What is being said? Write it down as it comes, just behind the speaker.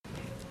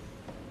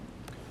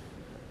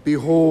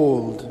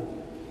Behold,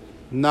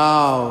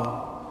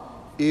 now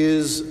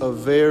is a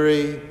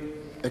very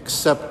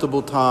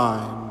acceptable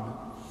time.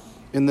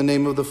 In the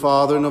name of the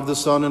Father, and of the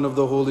Son, and of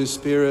the Holy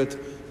Spirit.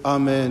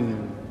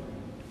 Amen.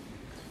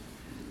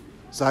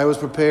 As I was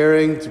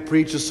preparing to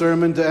preach a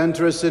sermon to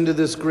enter us into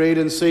this great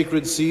and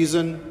sacred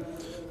season,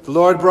 the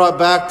Lord brought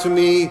back to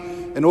me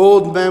an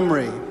old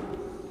memory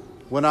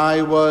when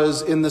I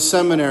was in the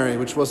seminary,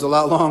 which was a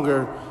lot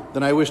longer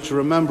than I wish to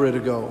remember it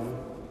ago.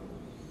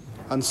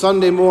 On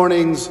Sunday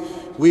mornings,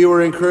 we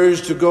were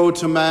encouraged to go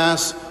to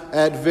Mass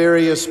at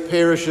various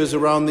parishes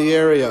around the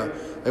area.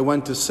 I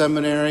went to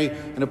seminary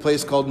in a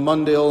place called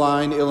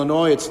Mundalein,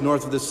 Illinois. It's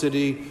north of the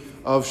city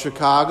of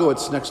Chicago.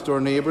 It's next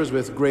door neighbors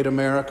with Great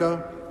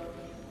America.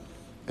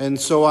 And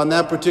so on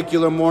that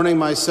particular morning,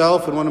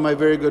 myself and one of my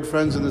very good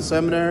friends in the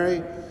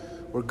seminary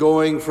were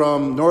going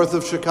from north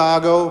of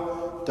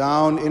Chicago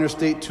down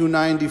Interstate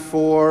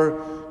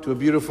 294 to a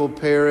beautiful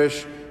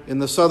parish in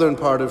the southern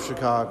part of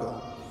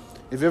Chicago.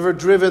 If you've ever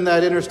driven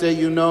that interstate,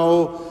 you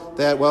know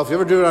that, well, if you've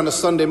ever driven on a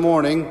Sunday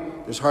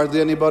morning, there's hardly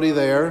anybody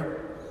there.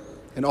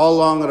 And all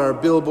along it are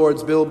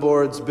billboards,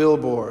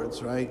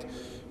 right?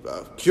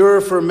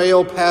 Cure for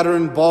male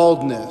pattern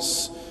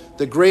baldness.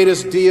 The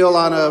greatest deal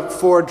on a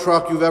Ford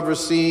truck you've ever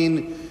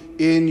seen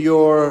in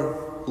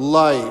your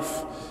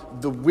life.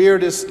 The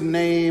weirdest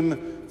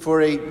name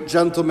for a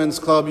gentleman's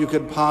club you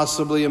could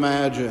possibly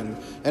imagine.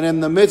 And in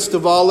the midst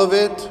of all of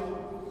it,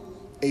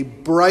 a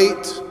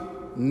bright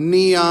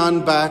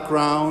neon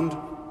background,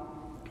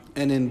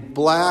 and in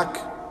black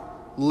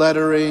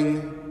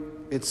lettering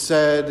it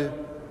said,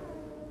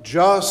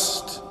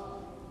 "Just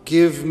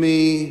give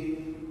me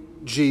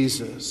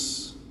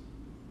Jesus."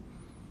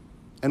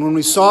 And when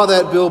we saw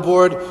that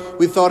billboard,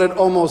 we thought it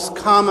almost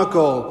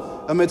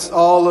comical amidst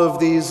all of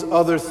these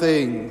other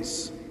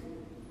things.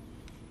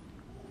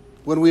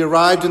 When we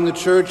arrived in the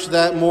church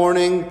that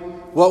morning,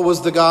 what was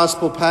the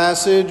gospel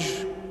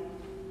passage?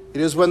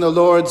 It is when the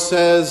Lord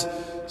says,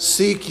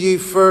 "Seek ye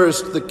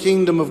first the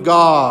kingdom of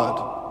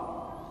God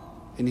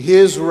and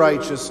his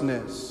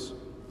righteousness,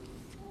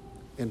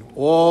 and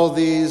all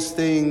these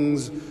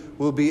things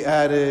will be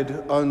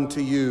added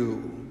unto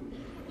you."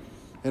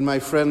 And my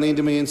friend leaned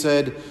to me and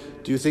said,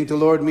 "Do you think the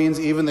Lord means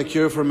even the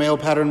cure for male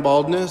pattern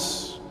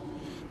baldness?"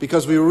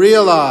 Because we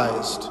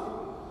realized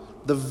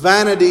the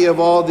vanity of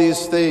all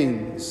these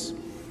things.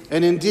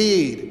 And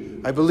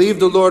indeed, I believe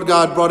the Lord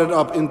God brought it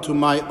up into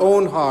my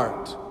own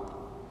heart,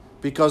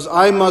 because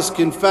I must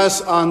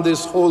confess on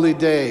this holy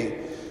day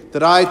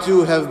that I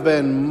too have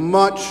been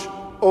much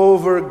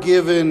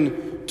overgiven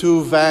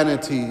to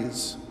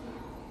vanities.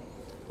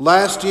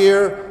 Last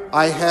year,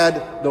 I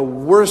had the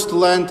worst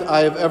Lent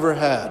I have ever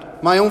had.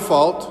 My own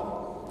fault.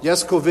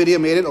 Yes, Covidia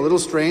made it a little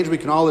strange. We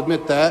can all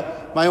admit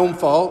that. My own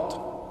fault.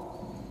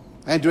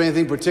 I didn't do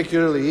anything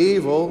particularly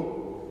evil,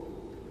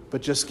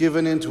 but just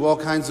given into all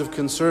kinds of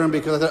concern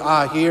because I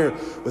thought, here,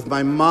 with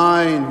my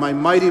mind, my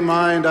mighty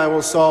mind, I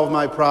will solve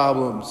my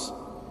problems.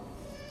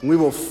 And we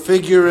will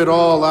figure it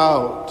all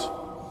out.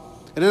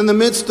 And in the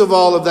midst of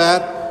all of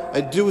that,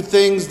 I do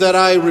things that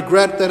I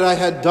regret that I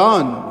had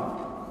done.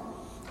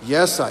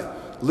 Yes, I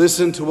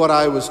listened to what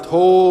I was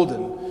told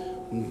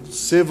and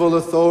civil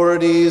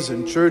authorities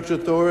and church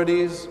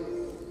authorities.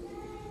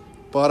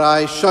 But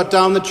I shut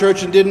down the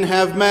church and didn't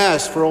have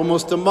Mass for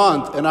almost a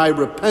month, and I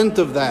repent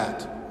of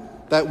that.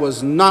 That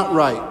was not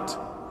right.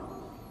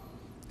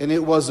 And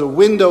it was a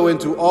window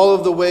into all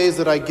of the ways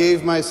that I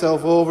gave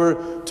myself over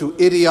to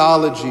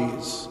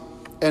ideologies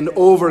and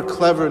over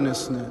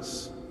cleverness,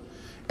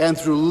 and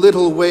through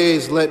little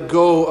ways let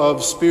go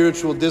of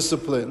spiritual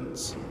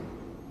disciplines.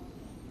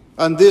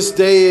 On this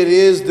day it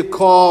is the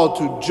call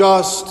to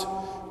just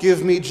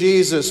give me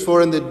Jesus,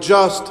 for in the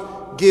just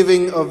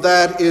giving of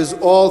that is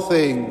all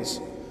things.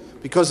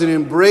 Because in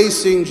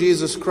embracing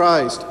Jesus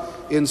Christ,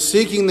 in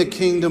seeking the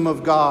kingdom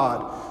of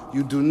God,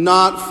 you do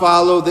not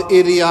follow the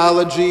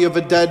ideology of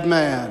a dead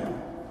man.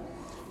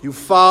 You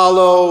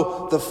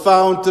follow the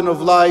fountain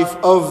of life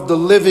of the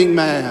living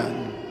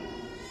man,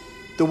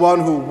 the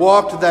one who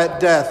walked that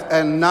death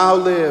and now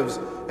lives.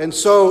 And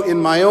so in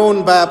my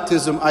own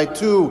baptism, I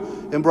too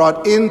am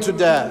brought into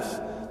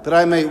death, that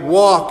I may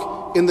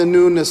walk in the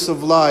newness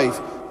of life,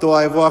 though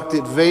I have walked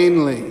it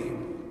vainly.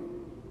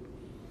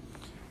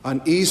 On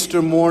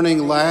Easter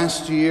morning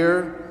last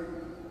year,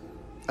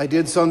 I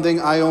did something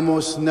I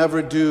almost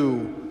never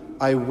do.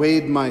 I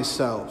weighed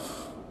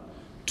myself.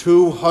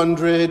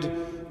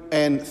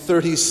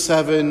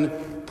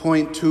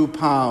 237.2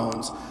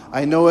 pounds.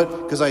 I know it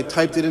because I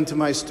typed it into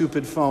my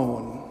stupid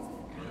phone.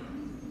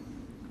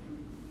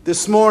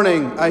 This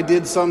morning, I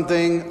did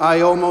something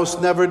I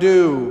almost never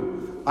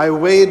do. I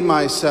weighed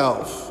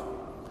myself.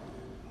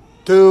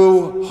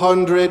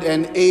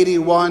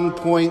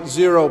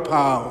 281.0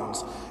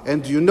 pounds.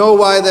 And do you know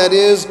why that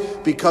is?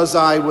 Because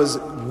I was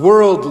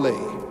worldly.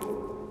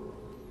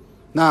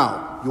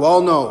 Now, you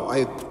all know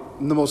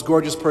I'm the most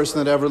gorgeous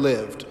person that ever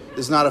lived.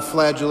 It's not a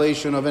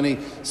flagellation of any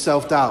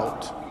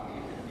self-doubt.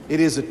 It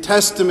is a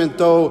testament,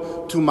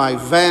 though, to my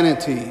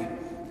vanity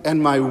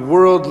and my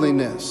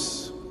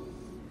worldliness.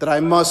 that I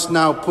must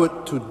now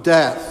put to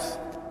death.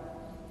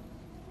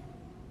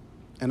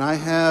 And I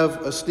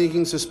have a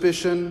sneaking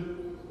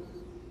suspicion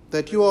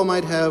that you all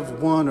might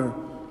have one or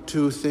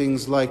two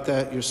things like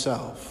that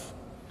yourself.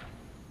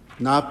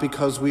 Not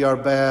because we are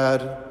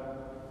bad,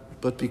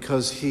 but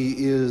because he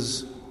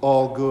is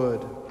all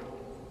good.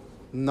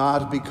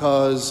 Not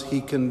because he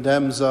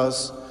condemns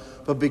us,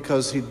 but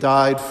because he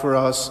died for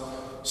us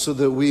so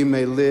that we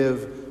may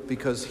live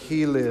because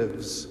he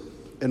lives,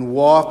 and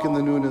walk in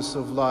the newness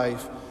of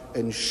life,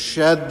 and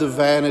shed the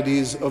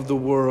vanities of the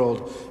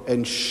world,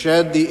 and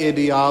shed the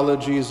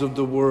ideologies of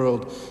the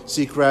world.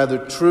 Seek rather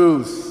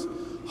truth,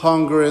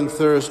 hunger and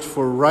thirst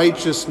for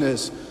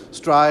righteousness.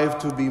 Strive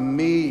to be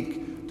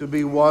meek, to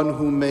be one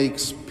who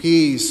makes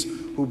peace,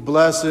 who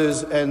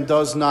blesses and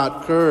does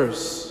not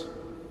curse.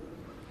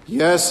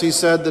 Yes, he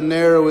said the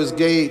narrow is the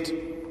gate.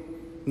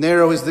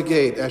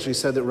 Actually, he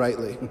said it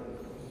rightly.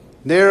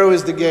 Narrow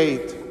is the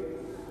gate.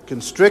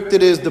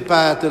 Constricted is the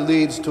path that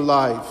leads to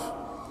life.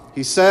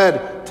 He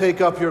said,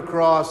 take up your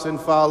cross and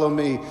follow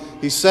me.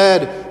 He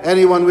said,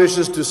 anyone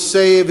wishes to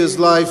save his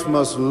life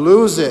must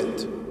lose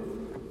it.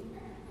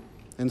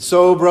 And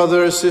so,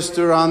 brother or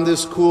sister, on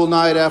this cool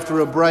night after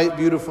a bright,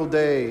 beautiful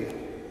day,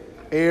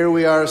 ere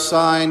we are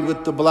signed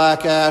with the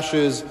black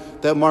ashes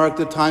that mark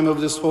the time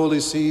of this holy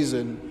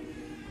season,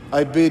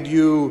 I bid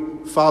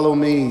you follow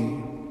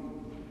me.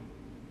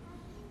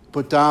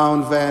 Put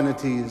down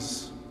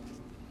vanities.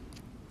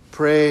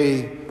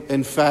 Pray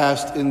and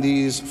fast in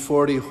these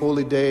 40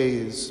 holy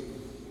days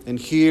and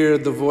hear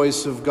the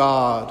voice of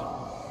God.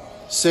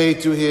 Say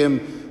to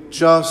him,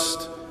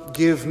 just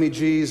give me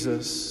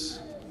Jesus.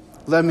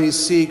 Let me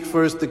seek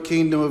first the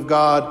kingdom of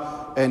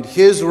God and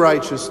his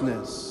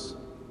righteousness.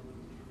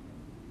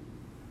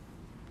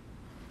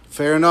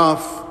 Fair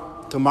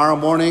enough. Tomorrow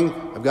morning,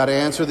 I've got to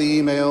answer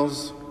the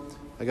emails.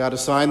 I got to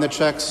sign the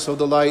checks so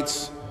the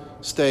lights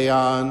stay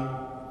on.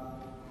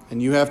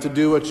 And you have to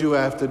do what you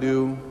have to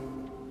do.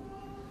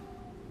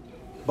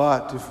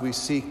 But if we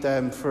seek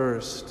them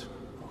first,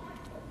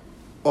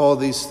 all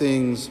these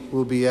things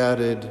will be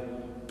added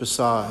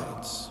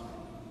besides.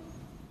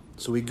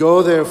 So we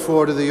go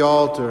therefore to the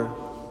altar,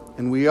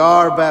 and we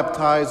are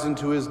baptized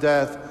into his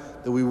death,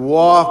 that we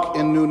walk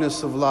in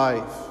newness of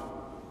life.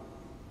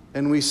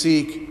 And we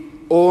seek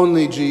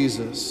only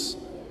Jesus,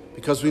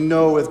 because we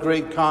know with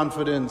great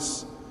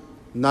confidence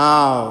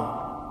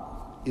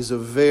now is a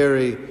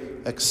very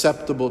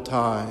acceptable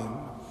time.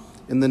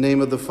 In the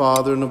name of the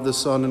Father, and of the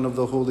Son, and of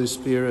the Holy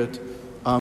Spirit.